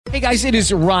Hey guys, it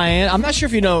is Ryan. I'm not sure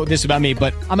if you know this about me,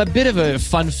 but I'm a bit of a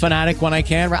fun fanatic when I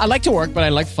can. I like to work, but I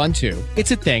like fun too.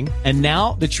 It's a thing. And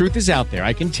now the truth is out there.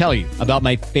 I can tell you about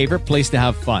my favorite place to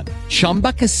have fun.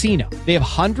 Chumba Casino. They have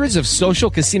hundreds of social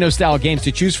casino style games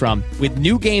to choose from with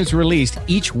new games released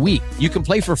each week. You can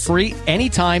play for free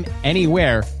anytime,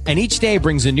 anywhere. And each day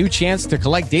brings a new chance to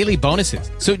collect daily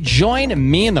bonuses. So join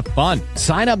me in the fun.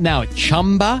 Sign up now at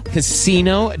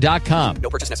ChumbaCasino.com. No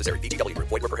purchase necessary. VGW.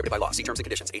 Void where prohibited by law. See terms and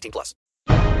conditions. 18+.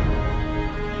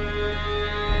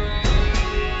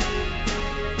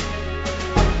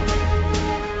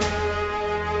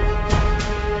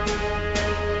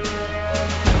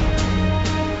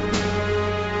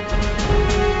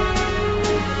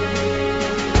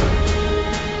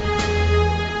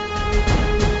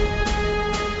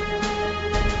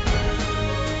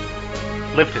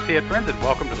 Live to see it, friends, and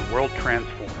welcome to The World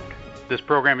Transformed. This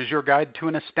program is your guide to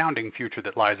an astounding future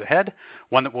that lies ahead,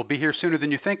 one that will be here sooner than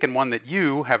you think, and one that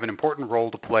you have an important role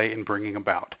to play in bringing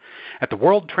about. At The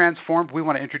World Transformed, we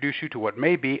want to introduce you to what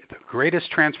may be the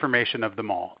greatest transformation of them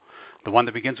all, the one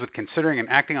that begins with considering and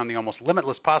acting on the almost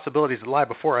limitless possibilities that lie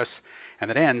before us, and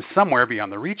that ends somewhere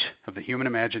beyond the reach of the human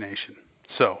imagination.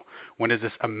 So, when does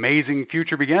this amazing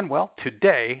future begin? Well,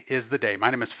 today is the day. My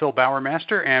name is Phil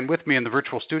Bowermaster, and with me in the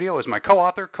virtual studio is my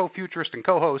co-author, co-futurist, and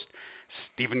co-host,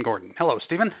 Stephen Gordon. Hello,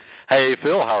 Stephen. Hey,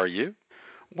 Phil. How are you?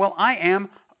 Well, I am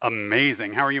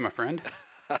amazing. How are you, my friend?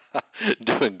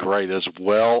 Doing great as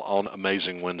well on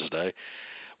Amazing Wednesday.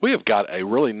 We have got a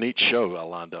really neat show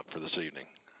lined up for this evening.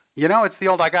 You know, it's the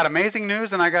old, I got amazing news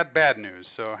and I got bad news.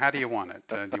 So how do you want it?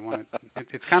 Do you want it?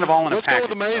 It's kind of all in a package. Let's go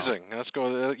with amazing. So. Let's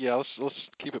go. Let's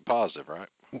keep it positive, right?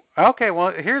 Okay.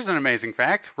 Well, here's an amazing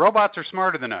fact: robots are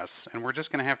smarter than us, and we're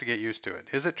just going to have to get used to it.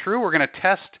 Is it true? We're going to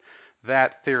test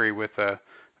that theory with a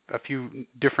few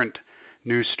different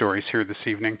news stories here this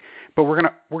evening. But we're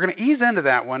gonna ease into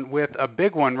that one with a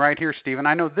big one right here, Stephen.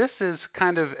 I know this is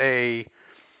kind of a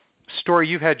story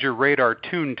you've had your radar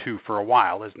tuned to for a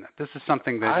while, isn't it? This is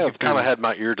something that I have kind of had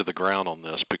my ear to the ground on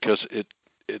this because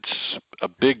it's a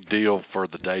big deal for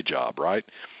the day job, right?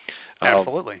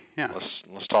 Absolutely, yeah.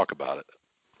 Let's talk about it.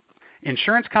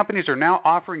 Insurance companies are now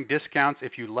offering discounts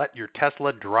if you let your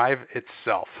Tesla drive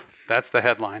itself. That's the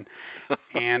headline.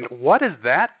 And what does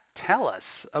that tell us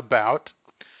about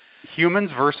humans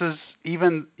versus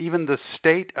even the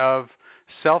state of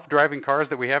self-driving cars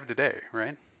that we have today,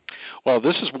 right? Well,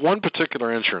 this is one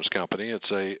particular insurance company. It's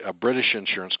a British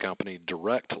insurance company,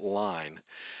 Direct Line,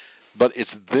 but it's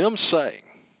them saying,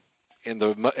 in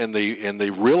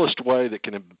the realest way that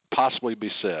can possibly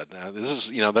be said. Now, this is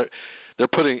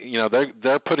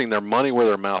they're putting their money where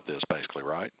their mouth is, basically,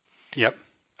 right? Yep.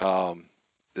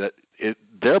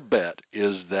 Their bet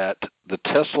is that the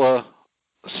Tesla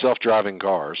self-driving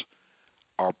cars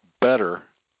are better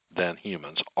than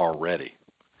humans already.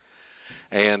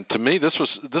 And to me, this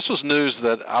was news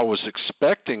that I was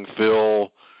expecting,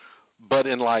 Phil, but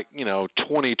in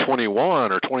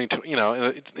 2021 or 2020,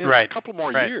 in right. a couple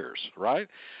more years, right?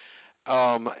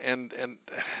 And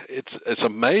it's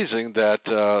amazing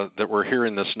that we're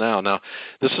hearing this now. Now,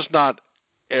 this is not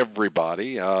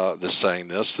everybody that's saying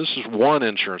this. This is one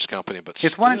insurance company, but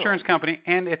it's one insurance company,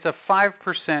 and it's a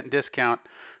 5% discount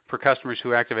for customers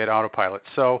who activate autopilot.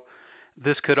 So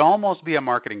this could almost be a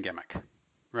marketing gimmick.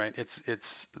 Right. This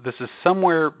is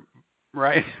somewhere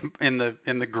right in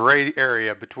the gray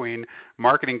area between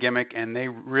marketing gimmick and they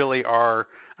really are.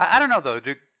 I don't know though.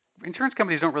 Insurance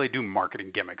companies don't really do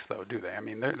marketing gimmicks though, do they? I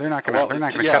mean, they're not going to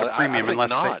cut a premium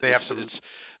unless they have to.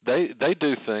 They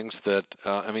do things that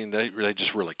they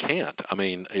just really can't. I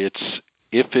mean, if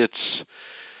it's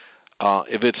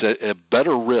a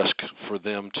better risk for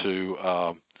them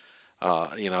to.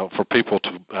 For people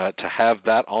to have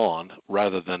that on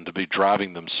rather than to be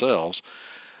driving themselves,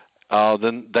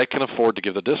 then they can afford to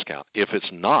give the discount. If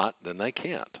it's not, then they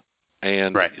can't.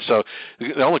 And right. So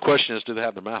the only question is, do they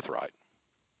have their math right?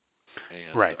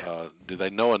 And, right. Do they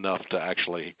know enough to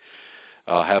actually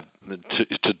have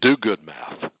to do good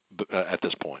math at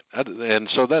this point? And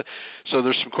so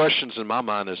there's some questions in my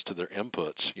mind as to their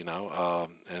inputs, and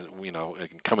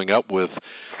coming up with,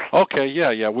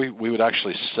 okay, we would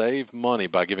actually save money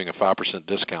by giving a 5%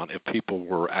 discount if people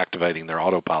were activating their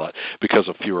autopilot because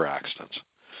of fewer accidents.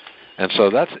 And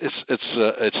so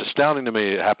it's astounding to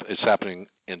me. It's happening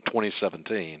in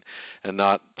 2017 and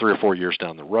not 3 or 4 years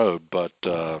down the road. But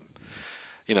we'll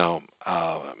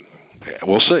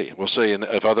see. We'll see, and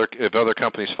if other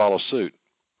companies follow suit.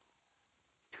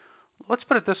 Let's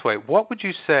put it this way. What would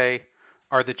you say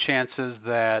are the chances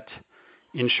that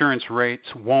insurance rates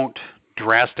won't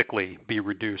drastically be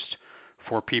reduced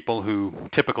for people who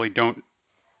typically don't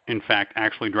in fact,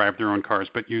 actually drive their own cars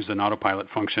but use an autopilot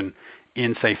function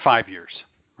in, say, 5 years,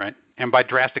 right? And by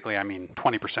drastically, I mean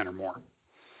 20% or more.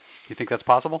 You think that's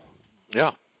possible?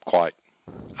 Yeah, quite.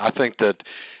 I think that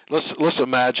let's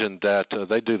imagine that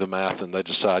they do the math and they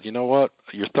decide, you know what,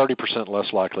 you're 30%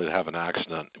 less likely to have an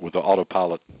accident with the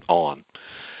autopilot on.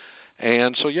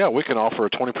 And so, yeah, we can offer a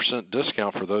 20%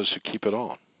 discount for those who keep it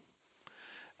on.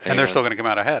 And they're still going to come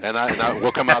out ahead. And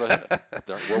we'll come out ahead.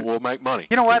 We'll make money.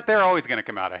 You know what? They're always going to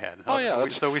come out ahead. Oh yeah.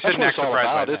 So we shouldn't act surprised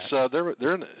by that.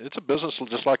 It's a business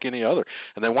just like any other,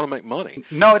 and they want to make money.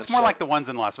 No, it's more like the ones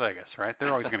in Las Vegas, right?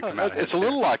 They're always going to come out ahead. It's a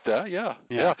little like that, yeah.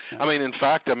 I mean, in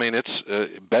fact,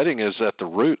 it's betting is at the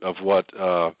root of what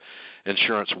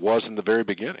insurance was in the very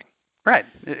beginning. Right.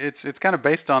 It's kind of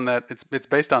based on that. It's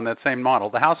based on that same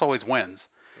model. The house always wins.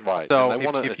 Right. So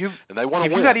if you've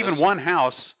got even one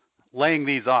house laying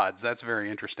these odds, that's very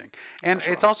interesting. And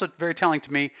it's also very telling to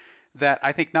me that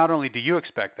I think not only do you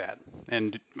expect that,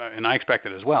 and I expect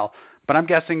it as well, but I'm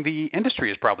guessing the industry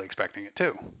is probably expecting it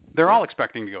too. They're all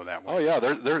expecting to go that way. Oh yeah,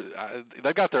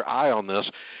 they got their eye on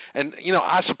this, and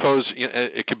I suppose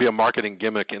it could be a marketing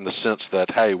gimmick in the sense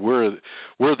that, hey, we're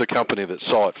the company that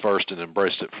saw it first and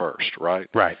embraced it first, right?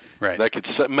 Right. They could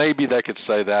maybe they could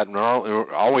say that, and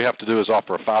all we have to do is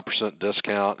offer a 5%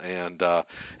 discount, and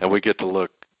we get to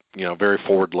look very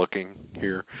forward-looking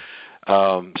here.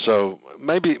 So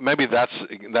maybe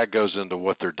that goes into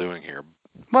what they're doing here.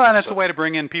 Well, and it's a way to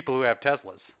bring in people who have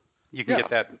Teslas. You can get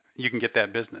that. You can get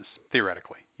that business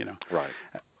theoretically. Right.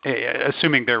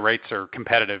 Assuming their rates are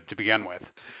competitive to begin with.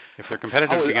 If they're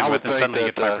competitive to begin with, then suddenly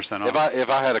you get 5% off. If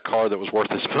I had a car that was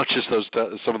worth as much as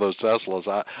some of those Teslas,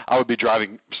 I would be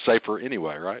driving safer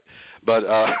anyway, right? But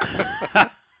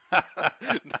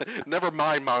never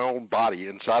mind my own body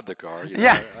inside the car.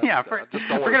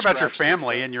 Forget about your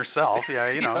family and yourself. You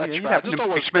have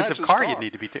an expensive car you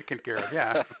need to be taken care of.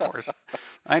 Yeah, of course.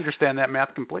 I understand that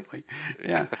math completely.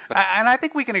 Yeah, and I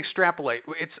think we can extrapolate.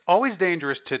 It's always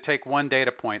dangerous to take one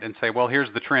data point and say, well,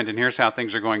 here's the trend and here's how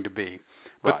things are going to be.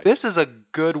 But this is a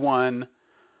good one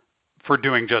for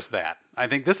doing just that. I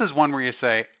think this is one where you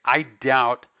say, I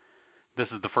doubt this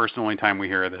is the first and only time we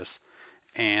hear of this.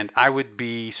 And I would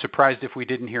be surprised if we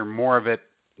didn't hear more of it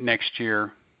next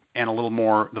year and a little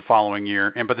more the following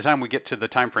year. And by the time we get to the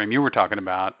time frame you were talking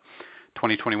about,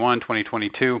 2021,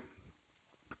 2022,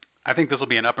 I think this will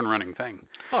be an up and running thing.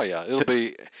 Oh yeah, it'll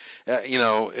be. I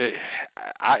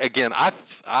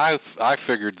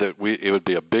figured that it would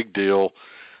be a big deal,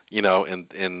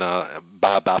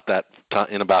 by about that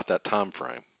time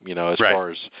frame. As far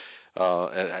as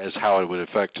how it would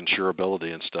affect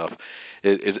insurability and stuff.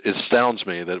 It astounds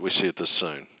me that we see it this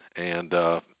soon. And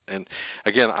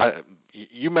again,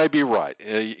 you may be right.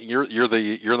 You're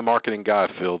the marketing guy,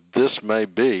 Phil. This may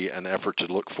be an effort to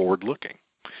look forward looking.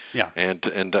 Yeah. And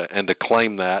to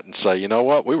claim that and say, you know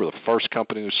what, we were the first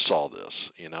company who saw this,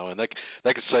 and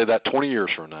they could say that 20 years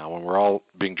from now when we're all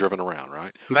being driven around,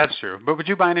 right? That's true. But would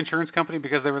you buy an insurance company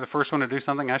because they were the first one to do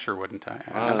something? I sure wouldn't.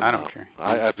 I don't care.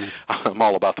 I'm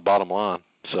all about the bottom line.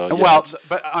 So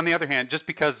but on the other hand, just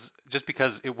because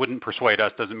it wouldn't persuade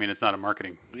us doesn't mean it's not a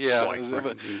marketing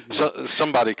ploy. So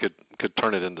somebody could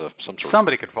turn it into some sort.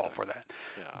 Somebody could fall for that.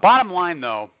 Yeah. Bottom line,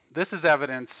 though, this is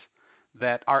evidence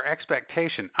that our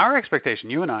expectation,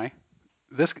 you and I,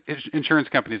 this insurance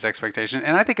company's expectation,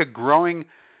 and I think a growing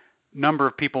number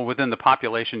of people within the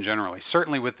population generally,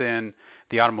 certainly within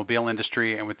the automobile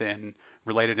industry and within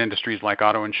related industries like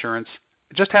auto insurance,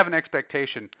 just have an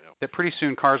expectation that pretty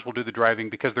soon cars will do the driving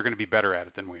because they're going to be better at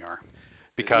it than we are.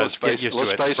 Because get used to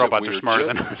it, robots are smarter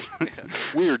than us.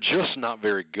 We are just not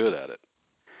very good at it.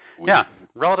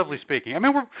 Relatively speaking. I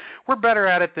mean, we're better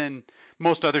at it than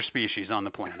most other species on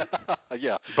the planet.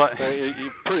 Yeah, but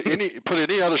you put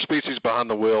any other species behind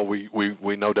the wheel,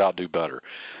 we no doubt do better.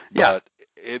 Yeah.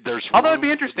 But although it'd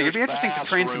be interesting. It'd be interesting to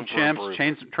train some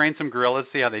chimps, train some gorillas,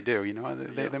 see how they do.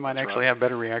 They might actually have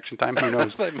better reaction time. Who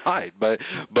knows? They might, but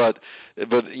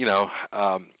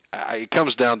it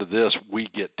comes down to this: we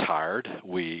get tired,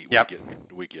 we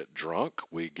get drunk,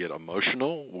 we get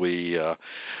emotional, we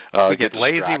get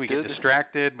lazy, we get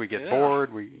distracted, we get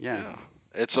bored.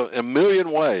 It's a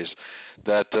million ways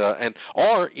that,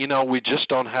 or we just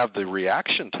don't have the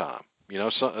reaction time.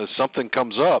 Something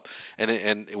comes up and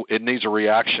it needs a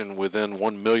reaction within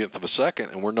 1/1,000,000th of a second,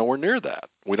 and we're nowhere near that.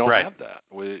 We don't have that.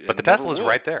 But the Tesla is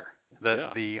right there.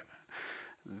 The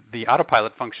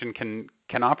autopilot function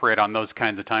can operate on those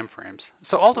kinds of time frames.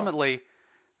 So ultimately,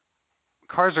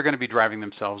 cars are going to be driving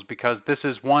themselves because this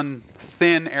is one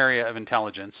thin area of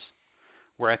intelligence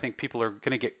where I think people are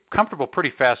going to get comfortable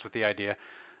pretty fast with the idea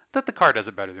that the car does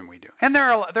it better than we do. And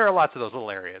there are lots of those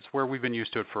little areas where we've been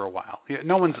used to it for a while.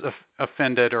 No one's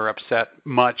offended or upset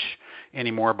much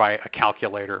anymore by a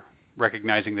calculator,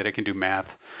 recognizing that it can do math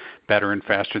better and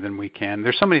faster than we can.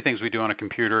 There's so many things we do on a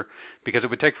computer because it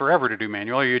would take forever to do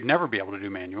manually, or you'd never be able to do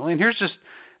manually. And here's just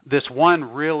this one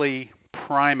really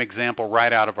prime example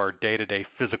right out of our day-to-day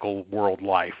physical world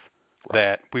life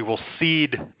that we will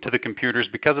cede to the computers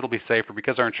because it'll be safer,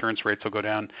 because our insurance rates will go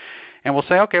down, and we'll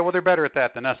say, okay, well, they're better at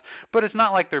that than us. But it's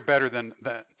not like they're better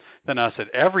than us at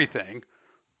everything,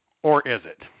 or is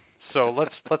it? So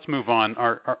let's move on.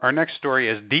 Our next story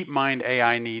is DeepMind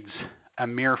AI needs a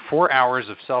mere 4 hours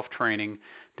of self-training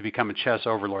to become a chess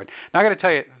overlord. Now, I got to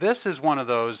tell you, this is one of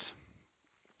those.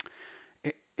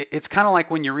 It's kind of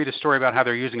like when you read a story about how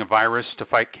they're using a virus to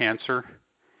fight cancer.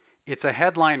 It's a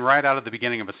headline right out of the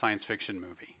beginning of a science fiction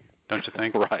movie, don't you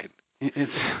think? Right.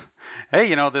 It's,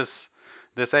 hey,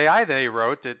 this AI they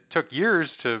wrote, it took years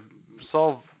to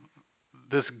solve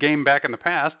this game back in the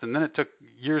past, and then it took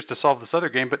years to solve this other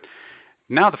game, but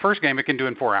now the first game it can do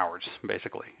in 4 hours,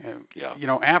 basically.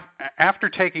 Yeah. After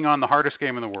taking on the hardest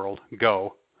game in the world,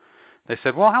 Go, they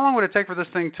said, well, how long would it take for this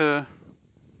thing to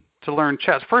learn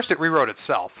chess? First, it rewrote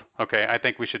itself. Okay, I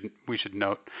think we should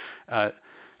note.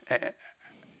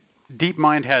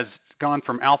 DeepMind has gone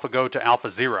from AlphaGo to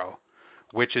AlphaZero,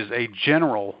 which is a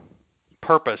general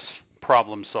purpose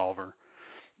problem solver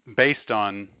based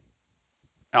on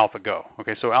AlphaGo.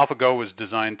 Okay, so AlphaGo was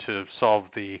designed to solve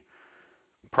the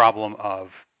problem of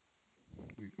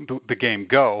the game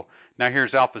Go. Now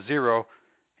here's AlphaZero.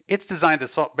 It's designed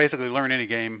to basically learn any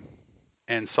game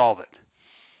and solve it.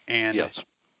 And yes.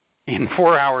 In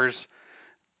 4 hours,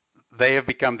 they have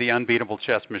become the unbeatable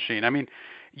chess machine. I mean,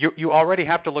 you already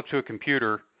have to look to a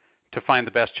computer to find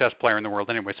the best chess player in the world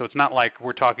anyway. So it's not like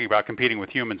we're talking about competing with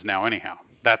humans now anyhow.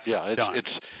 That's done.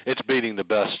 It's beating the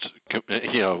best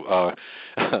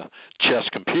chess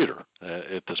computer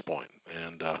at this point,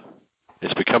 and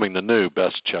it's becoming the new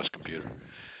best chess computer.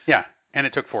 Yeah, and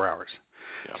it took 4 hours.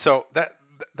 Yeah. So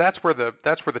that's where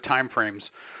the time frames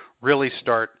really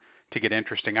start to get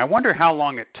interesting. I wonder how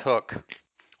long it took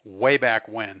way back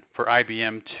when for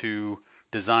IBM to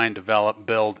design, develop,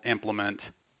 build, implement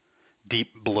Deep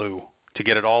Blue to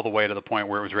get it all the way to the point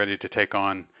where it was ready to take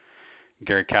on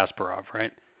Garry Kasparov,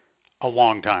 right? A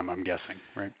long time, I'm guessing,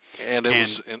 right? And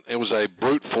it was a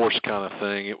brute force kind of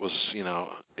thing. It was,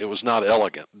 it was not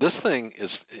elegant. This thing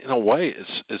is, in a way,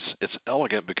 it's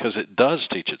elegant because it does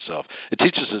teach itself. It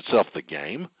teaches itself the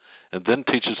game, and then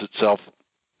teaches itself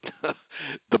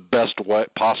the best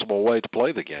possible way to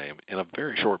play the game in a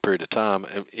very short period of time.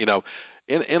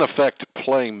 In effect,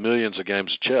 playing millions of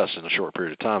games of chess in a short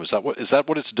period of time. Is that what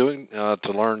it's doing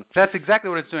to learn? That's exactly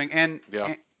what it's doing.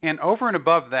 And over and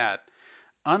above that,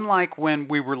 unlike when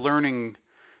we were learning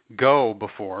Go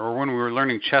before, or when we were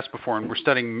learning chess before, and we're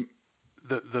studying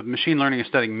the machine learning is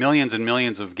studying millions and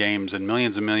millions of games and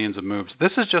millions of moves.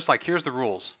 This is just like, here's the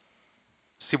rules.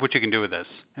 See what you can do with this.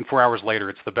 And 4 hours later,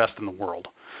 it's the best in the world.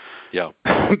 Yeah.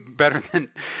 better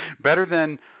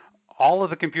than all of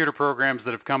the computer programs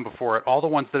that have come before it, all the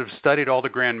ones that have studied all the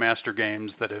grandmaster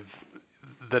games that have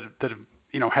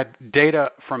had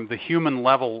data from the human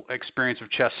level experience of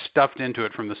chess stuffed into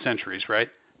it from the centuries, right?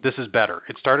 This is better.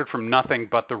 It started from nothing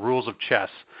but the rules of chess,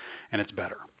 and it's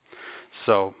better.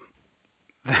 So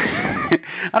I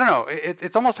don't know.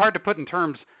 It's almost hard to put in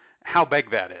terms how big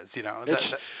that is, here's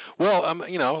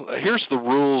the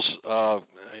rules of,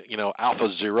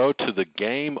 AlphaZero to the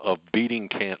game of beating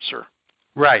cancer.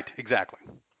 Right, exactly.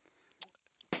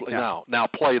 Now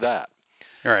play that.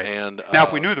 All right. And now,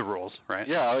 if we knew the rules, right?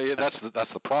 Yeah, that's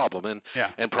the problem,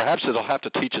 and perhaps it'll have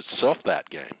to teach itself that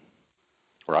game,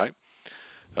 right?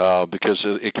 Because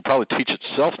it could probably teach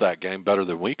itself that game better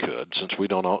than we could, since we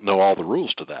don't know all the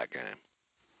rules to that game.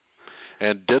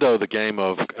 And ditto the game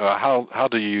of how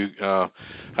do you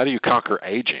conquer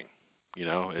aging?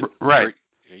 Right.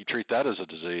 You treat that as a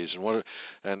disease,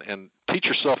 and teach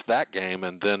yourself that game,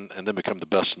 and then become the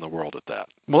best in the world at that.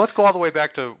 Well, let's go all the way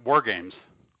back to war games.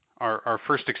 Our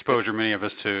first exposure, many of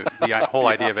us, to the whole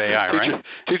idea of AI, right?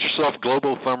 Teach yourself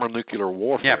global thermonuclear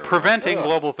warfare. Yeah, preventing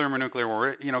global thermonuclear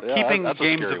war. Keeping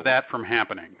games of that from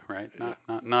happening, right?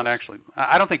 Not actually.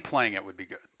 I don't think playing it would be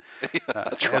good.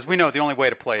 Right. As we know, the only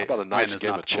way to play How about a nice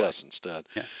game of chess instead?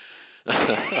 Yeah.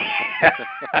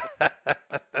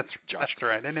 That's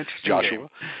right. An interesting Joshua.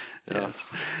 Game.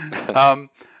 Yes.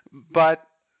 But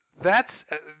that's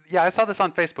I saw this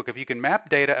on Facebook. If you can map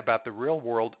data about the real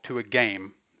world to a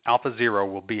game,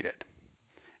 AlphaZero will beat it.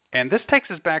 And this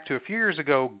takes us back to a few years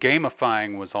ago.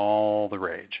 Gamifying was all the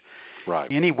rage.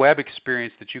 Right. Any web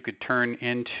experience that you could turn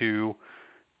into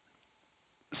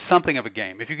something of a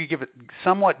game. If you could give it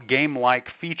somewhat game-like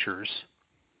features,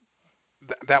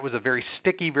 that was a very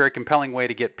sticky, very compelling way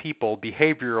to get people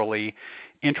behaviorally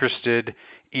interested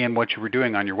in what you were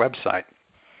doing on your website.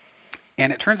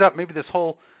 And it turns out maybe this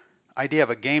whole idea of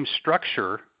a game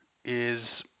structure is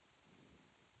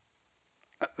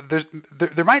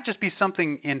there might just be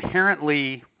something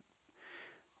inherently,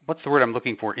 what's the word I'm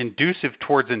looking for, inducive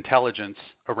towards intelligence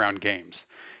around games.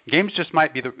 Games just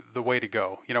might be the way to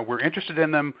go. You know, we're interested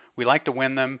in them, we like to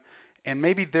win them, and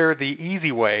maybe they're the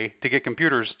easy way to get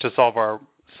computers to solve our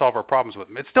problems with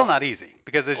them. It's still not easy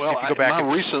because if you go back,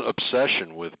 my recent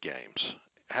obsession with games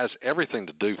has everything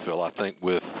to do, Phil, I think,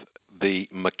 with the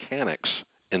mechanics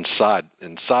inside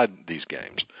these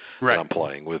games that I'm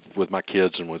playing with my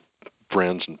kids and with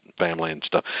friends and family and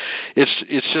stuff.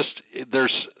 It's just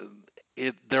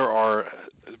there are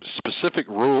specific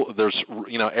rules. There's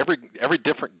every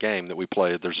different game that we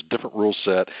play, there's a different rule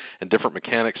set and different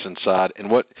mechanics inside.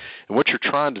 And what you're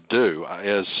trying to do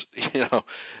is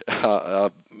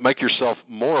make yourself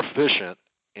more efficient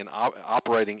in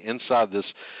operating inside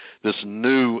this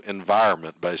new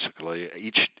environment. Basically,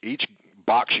 each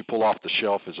box you pull off the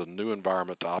shelf is a new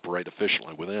environment to operate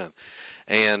efficiently within.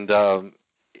 And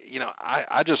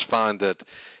I just find that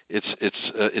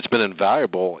it's been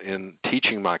invaluable in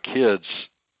teaching my kids,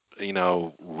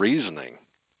 reasoning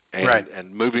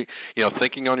and moving,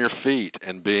 thinking on your feet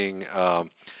and being,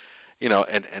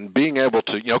 and being able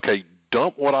to,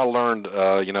 dump what I learned,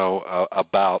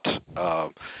 about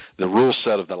the rule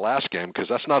set of the last game, because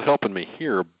that's not helping me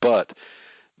here, but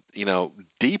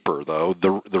deeper though,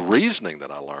 the reasoning that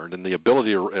I learned and the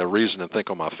ability to reason and think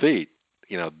on my feet,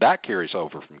 that carries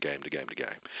over from game to game to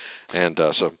game. And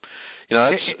that's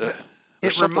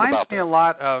it reminds me a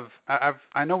lot of,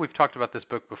 I know we've talked about this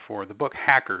book before, the book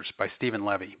Hackers by Stephen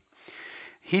Levy.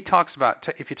 He talks about,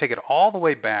 if you take it all the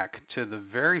way back to the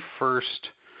very first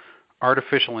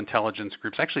artificial intelligence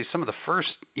groups, actually some of the first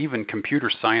even computer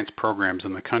science programs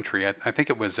in the country, I think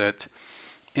it was at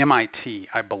MIT,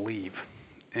 I believe.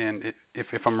 And if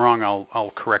I'm wrong,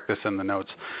 I'll correct this in the notes.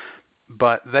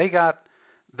 But they got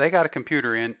a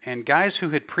computer in, and guys who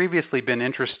had previously been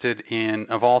interested in,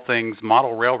 of all things,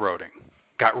 model railroading,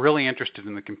 got really interested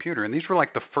in the computer. And these were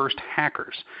like the first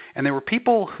hackers. And they were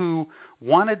people who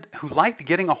liked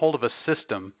getting a hold of a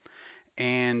system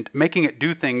and making it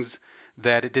do things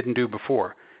that it didn't do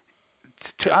before.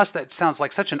 To us, that sounds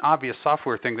like such an obvious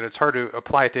software thing that it's hard to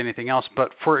apply it to anything else.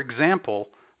 But for example,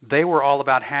 they were all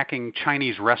about hacking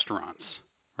Chinese restaurants,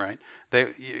 right?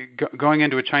 Going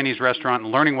into a Chinese restaurant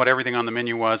and learning what everything on the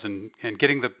menu was, and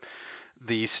getting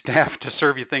the staff to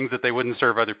serve you things that they wouldn't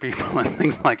serve other people and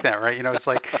things like that, right? It's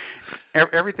like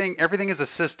everything is a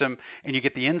system, and you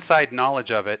get the inside knowledge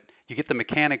of it, you get the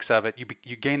mechanics of it,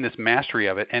 you gain this mastery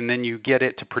of it, and then you get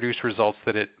it to produce results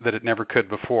that it never could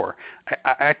before.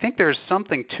 I think there's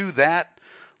something to that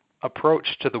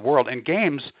approach to the world, and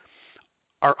games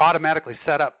are automatically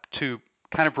set up to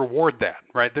kind of reward that,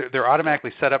 right? They're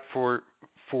automatically set up for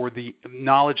the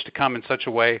knowledge to come in such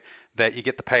a way that you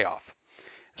get the payoff.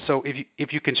 So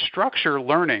if you can structure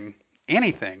learning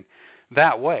anything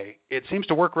that way, it seems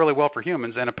to work really well for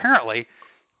humans. And apparently,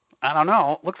 I don't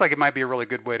know, looks like it might be a really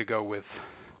good way to go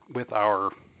with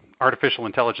our artificial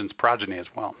intelligence progeny as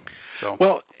well. So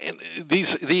well, and these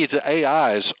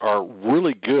AIs are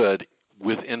really good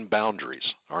within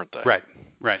boundaries, aren't they?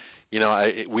 Right.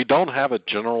 We don't have a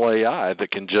general AI that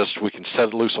we can set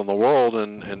it loose on the world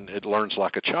and it learns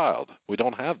like a child. We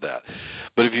don't have that.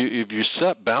 But if you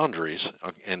set boundaries,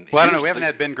 and I don't know, we haven't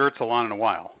had Ben Goertzel on in a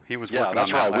while. He was working on that.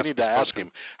 Yeah, that's right. We need to ask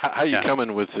him how you come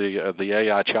in with the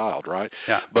AI child, right?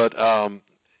 Yeah. But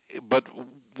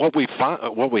what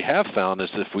we have found is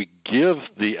if we give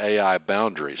the AI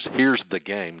boundaries, here's the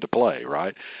game to play,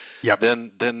 right? Yep.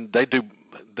 Then they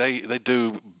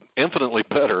do infinitely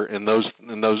better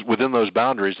within those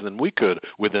boundaries than we could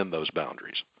within those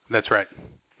boundaries. That's right.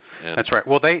 That's right.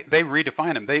 Well, they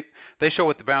redefine them. They show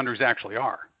what the boundaries actually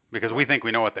are, because we think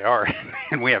we know what they are,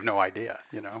 and we have no idea.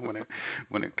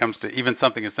 When it comes to even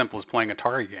something as simple as playing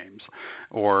Atari games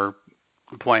or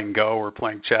playing Go or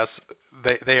playing chess,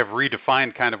 they have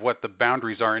redefined kind of what the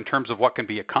boundaries are in terms of what can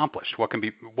be accomplished,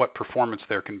 what performance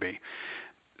there can be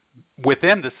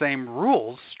within the same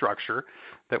rules structure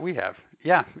that we have.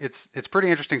 Yeah, it's pretty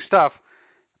interesting stuff.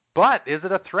 But is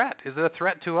it a threat? Is it a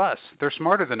threat to us? They're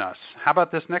smarter than us. How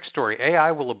about this next story? AI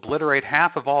will obliterate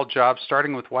half of all jobs,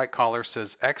 starting with white collar, says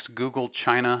ex-Google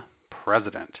China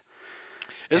president.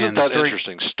 Isn't that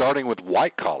interesting? Starting with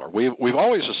white collar. We've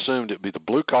always assumed it'd be the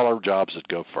blue collar jobs that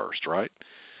go first, right?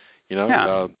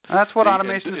 That's what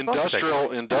automation is supposed to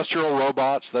take. Industrial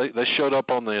robots, they showed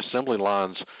up on the assembly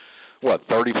lines what,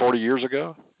 30, 40 years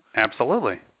ago?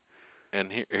 Absolutely.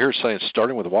 And here's saying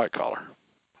starting with a white collar.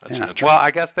 That's interesting. Well,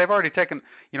 I guess they've already taken,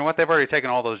 they've already taken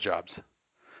all those jobs.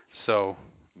 So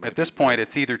at this point,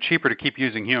 it's either cheaper to keep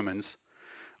using humans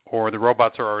or the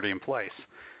robots are already in place.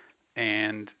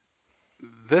 And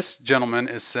this gentleman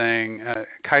is saying,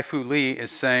 Kai-Fu Lee is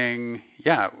saying,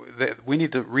 that we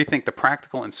need to rethink the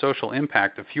practical and social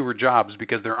impact of fewer jobs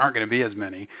because there aren't going to be as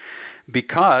many,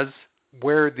 because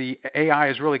where the AI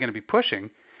is really going to be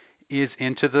pushing is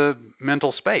into the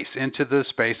mental space, into the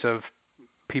space of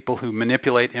people who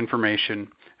manipulate information,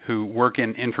 who work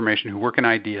in information, who work in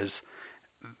ideas.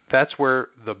 That's where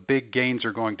the big gains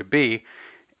are going to be.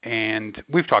 And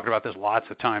we've talked about this lots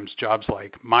of times. Jobs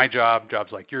like my job,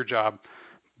 jobs like your job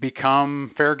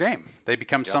become fair game. They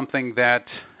become something that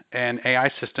an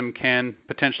AI system can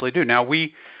potentially do. Now,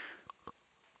 we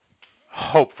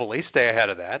hopefully stay ahead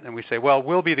of that, and we say, well,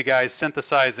 we'll be the guys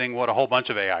synthesizing what a whole bunch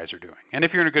of AIs are doing. And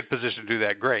if you're in a good position to do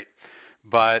that, great.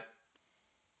 But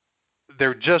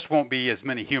there just won't be as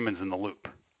many humans in the loop,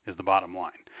 is the bottom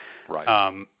line.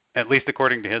 Right. At least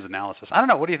according to his analysis. I don't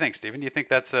know. What do you think, Stephen? Do you think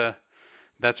that's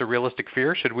a realistic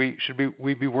fear? Should we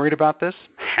be worried about this?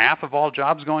 Half of all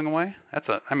jobs going away? That's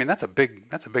a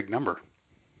big number.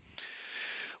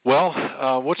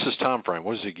 Well, what's his time frame?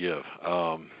 What does he give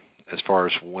as far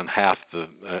as when half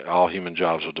the all human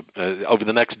jobs will over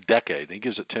the next decade? He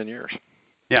gives it 10 years.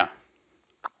 Yeah.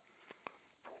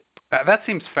 That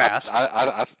seems fast.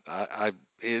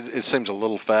 It seems a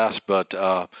little fast, but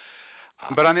on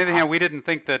the other hand, we didn't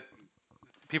think that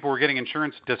people were getting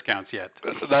insurance discounts yet.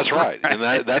 That's right, and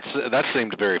that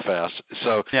seemed very fast.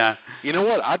 So, you know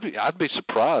what? I'd be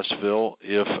surprised, Phil,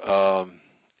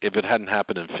 if it hadn't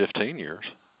happened in 15 years.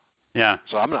 Yeah.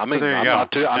 So I'm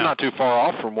not too far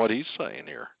off from what he's saying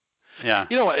here. Yeah.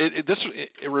 You know,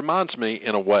 it reminds me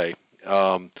in a way.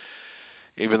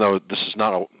 Even though this is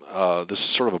not this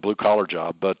is sort of a blue collar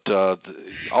job, but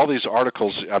all these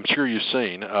articles I'm sure you've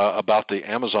seen about the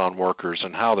Amazon workers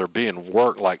and how they're being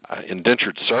worked like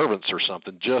indentured servants or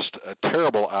something, just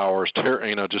terrible hours,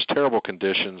 just terrible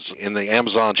conditions in the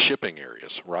Amazon shipping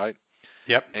areas, right?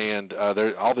 Yep. And there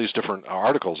are all these different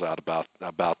articles out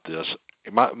about this.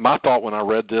 My thought when I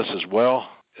read this is, well,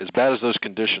 as bad as those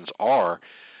conditions are,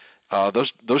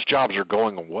 those jobs are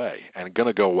going away and going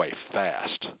to go away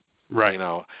fast. Right. You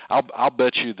know, I'll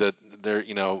bet you that there,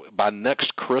 by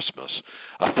next Christmas,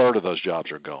 a third of those jobs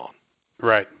are gone.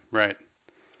 Right. Right.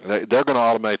 They're going to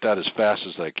automate that as fast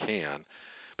as they can,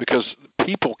 because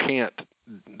people can't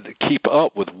keep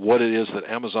up with what it is that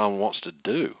Amazon wants to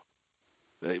do.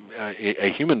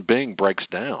 A human being breaks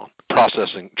down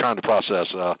trying to process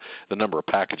the number of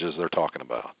packages they're talking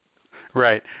about.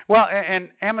 Right. Well, and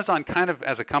Amazon kind of,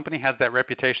 as a company, has that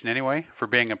reputation anyway for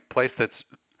being a place that's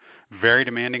very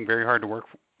demanding, very hard to work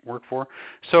for.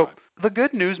 So the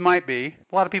good news might be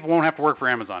a lot of people won't have to work for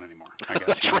Amazon anymore, I guess.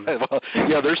 That's right. Well,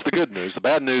 there's the good news. The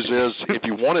bad news is if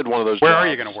you wanted one of those where jobs, are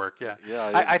you going to work? Yeah.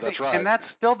 I think, that's right. And that's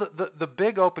still the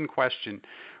big open question.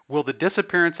 Will the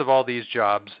disappearance of all these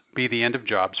jobs be the end of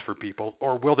jobs for people,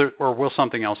 or will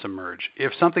something else emerge?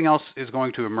 If something else is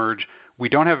going to emerge, we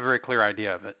don't have a very clear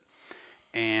idea of it,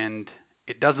 and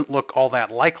it doesn't look all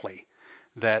that likely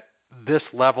that this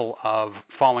level of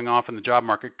falling off in the job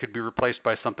market could be replaced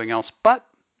by something else, but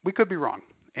we could be wrong.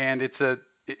 And it's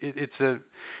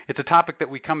a topic that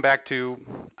we come back to,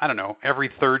 I don't know,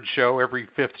 every third show, every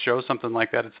fifth show, something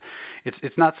like that.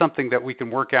 It's not something that we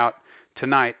can work out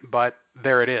tonight, but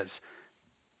there it is.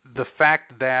 The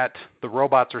fact that the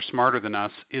robots are smarter than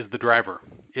us is the driver.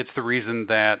 It's the reason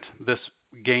that this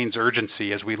gains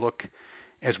urgency as we look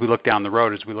down the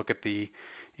road, as we look at the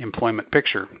employment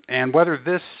picture. And whether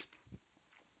this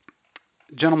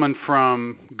gentleman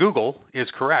from Google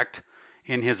is correct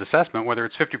in his assessment, whether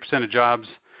it's 50% of jobs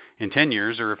in 10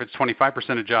 years or if it's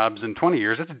 25% of jobs in 20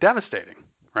 years, it's devastating,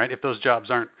 right? If those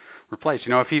jobs aren't replaced.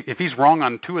 If he's wrong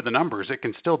on two of the numbers, it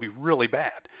can still be really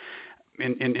bad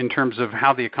in terms of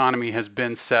how the economy has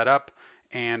been set up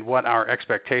and what our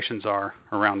expectations are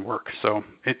around work. So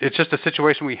it's just a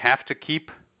situation we have to keep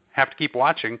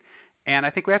watching, and I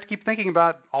think we have to keep thinking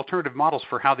about alternative models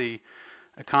for how the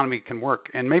economy can work,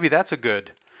 and maybe that's a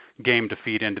good game to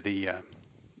feed into the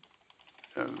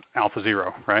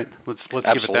AlphaZero, right? Let's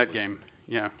give it that game.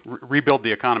 Yeah, rebuild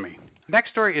the economy.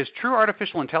 Next story is true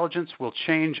artificial intelligence will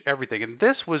change everything, and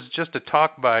this was just a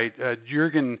talk by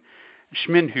Jürgen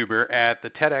Schmidhuber at the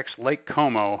TEDx Lake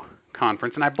Como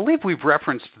conference, and I believe we've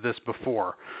referenced this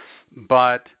before,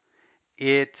 but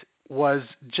it was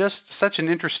just such an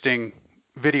interesting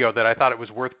video that I thought it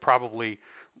was worth probably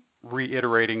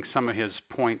reiterating some of his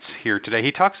points here today.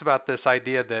 He talks about this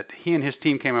idea that he and his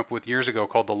team came up with years ago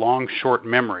called the long-short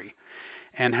memory,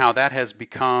 and how that has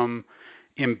become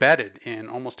embedded in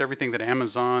almost everything that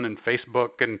Amazon and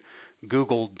Facebook and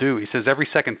Google do. He says every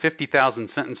second 50,000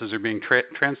 sentences are being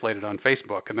translated on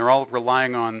Facebook, and they're all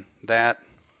relying on that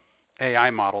AI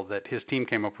model that his team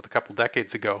came up with a couple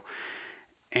decades ago.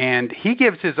 And he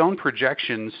gives his own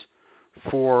projections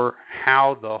for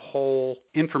how the whole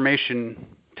information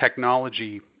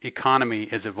technology economy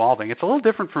is evolving. It's a little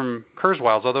different from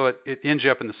Kurzweil's, although it ends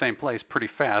you up in the same place pretty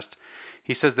fast.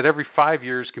 He says that every 5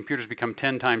 years, computers become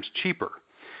 10 times cheaper.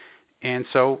 And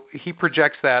so he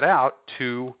projects that out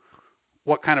to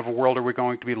what kind of a world are we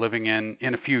going to be living in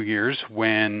a few years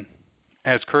when,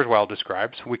 as Kurzweil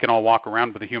describes, we can all walk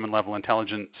around with a human-level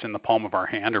intelligence in the palm of our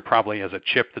hand, or probably as a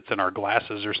chip that's in our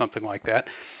glasses or something like that.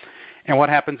 And what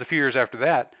happens a few years after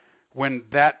that, when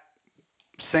that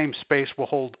same space will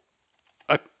hold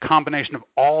a combination of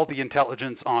all the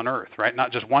intelligence on Earth, right?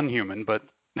 Not just one human, but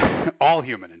all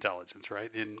human intelligence,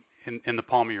 right, in the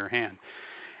palm of your hand.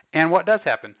 And what does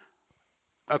happen?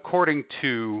 According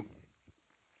to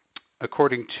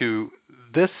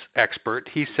this expert,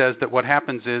 he says that what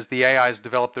happens is the AIs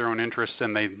develop their own interests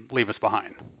and they leave us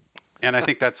behind. And I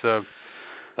think that's the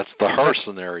Her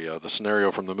scenario, the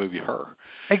scenario from the movie Her.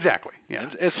 Exactly.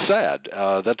 Yeah. It's sad.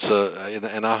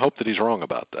 And I hope that he's wrong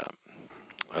about that.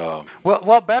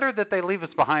 Well, better that they leave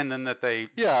us behind than that they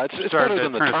it's better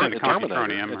than the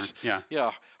Terminator.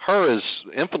 Yeah, Her is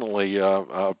infinitely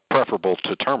preferable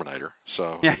to Terminator.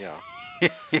 So yeah.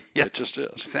 It just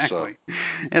is. Exactly. So.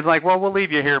 It's like, well, we'll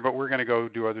leave you here, but we're going to go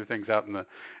do other things out in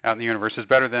the universe. It's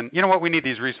better than, you know what, we need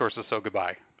these resources, so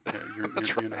goodbye.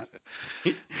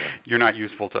 You're not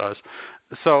useful to us.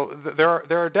 So there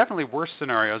are definitely worse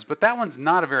scenarios, but that one's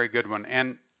not a very good one.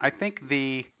 And I think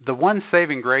the one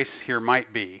saving grace here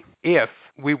might be if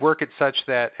we work it such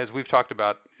that, as we've talked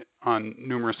about on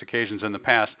numerous occasions in the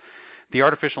past, the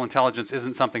artificial intelligence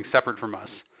isn't something separate from us,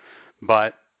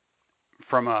 but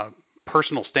from a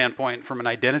personal standpoint, from an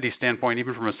identity standpoint,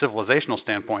 even from a civilizational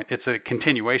standpoint, it's a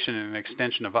continuation and an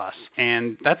extension of us.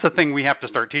 And that's a thing we have to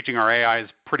start teaching our AIs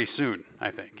pretty soon,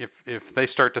 I think. If they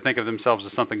start to think of themselves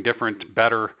as something different,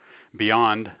 better,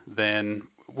 beyond, then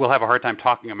we'll have a hard time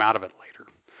talking them out of it later.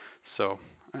 So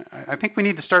I think we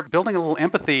need to start building a little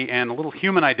empathy and a little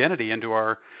human identity into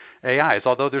our AIs,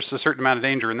 although there's a certain amount of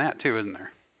danger in that too, isn't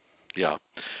there? Yeah.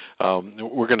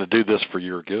 We're going to do this for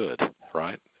your good,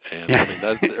 right? And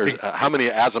I mean, how many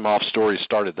Asimov stories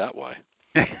started that way?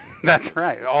 That's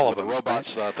right, all of them. The robots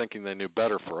thinking they knew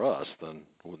better for us than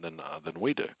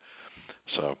we do.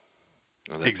 So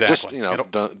exactly,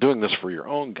 just doing this for your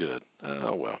own good.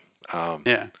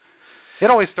 Yeah, it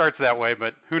always starts that way,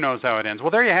 but who knows how it ends? Well,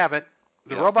 there you have it.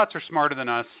 The robots are smarter than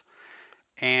us,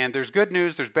 and there's good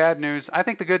news, there's bad news. I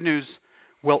think the good news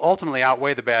will ultimately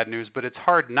outweigh the bad news, but it's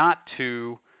hard not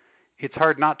to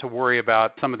worry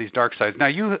about some of these dark sides. Now,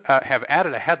 you have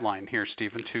added a headline here,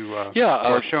 Stephen, to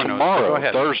our show notes.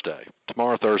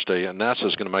 Tomorrow, Thursday, and NASA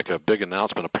is going to make a big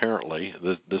announcement, apparently.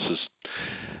 This is,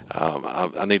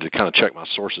 I need to kind of check my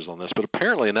sources on this, but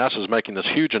apparently NASA is making this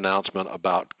huge announcement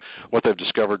about what they've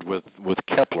discovered with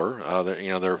Kepler,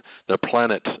 their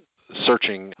planet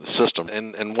searching system,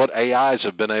 and what AIs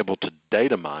have been able to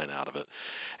data mine out of it.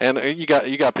 And you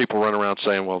got people running around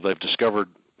saying, well, they've discovered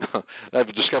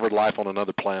life on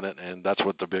another planet, and that's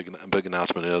what the big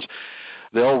announcement is.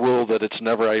 They'll rule that it's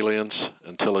never aliens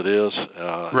until it is.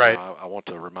 Right. I want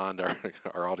to remind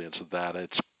our audience of that.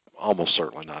 It's almost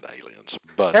certainly not aliens.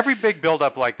 But every big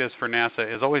build-up like this for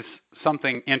NASA is always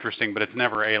something interesting, but it's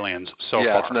never aliens so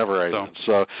far. It's never aliens.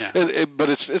 But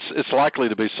it's likely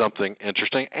to be something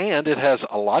interesting, and it has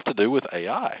a lot to do with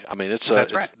AI. I mean,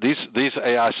 that's right. These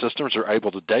AI systems are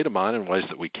able to data mine in ways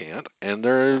that we can't, and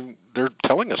they're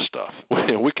telling us stuff.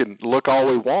 We can look all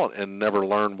we want and never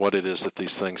learn what it is that these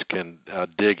things can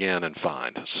dig in and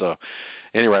find. So,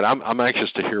 anyway, I'm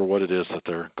anxious to hear what it is that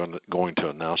they're going to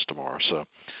announce tomorrow. So,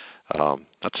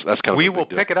 that's kind of. We will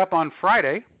pick it up on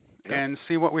Friday and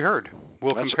see what we heard.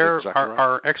 We'll compare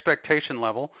our expectation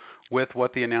level with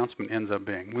what the announcement ends up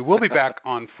being. We will be back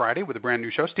on Friday with a brand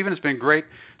new show. Stephen, it's been great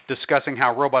discussing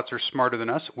how robots are smarter than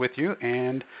us with you,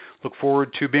 and look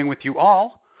forward to being with you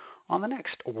all on the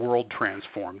next World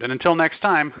Transformed. And until next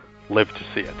time, live to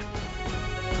see it.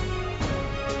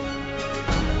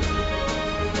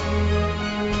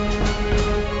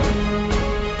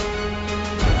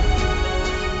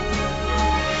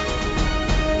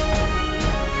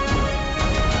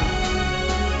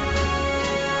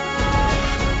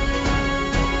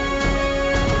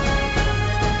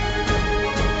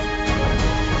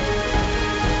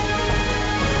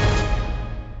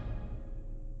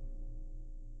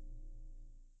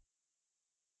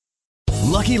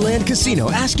 Lucky Land Casino,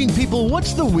 asking people,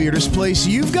 what's the weirdest place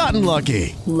you've gotten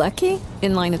lucky? Lucky?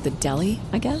 In line at the deli,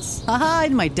 I guess? Aha,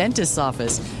 in my dentist's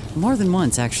office. More than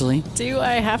once, actually. Do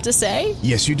I have to say?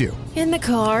 Yes, you do. In the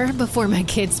car before my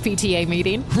kids' PTA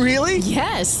meeting. Really?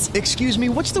 Yes. Excuse me,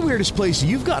 what's the weirdest place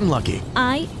you've gotten lucky?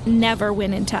 I never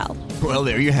win and tell. Well,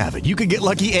 there you have it. You can get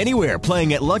lucky anywhere,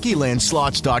 playing at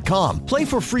LuckyLandSlots.com. Play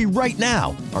for free right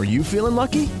now. Are you feeling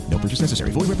lucky? No purchase necessary.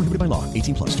 Void where prohibited by law.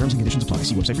 18 plus. Terms and conditions apply.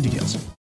 See website for details.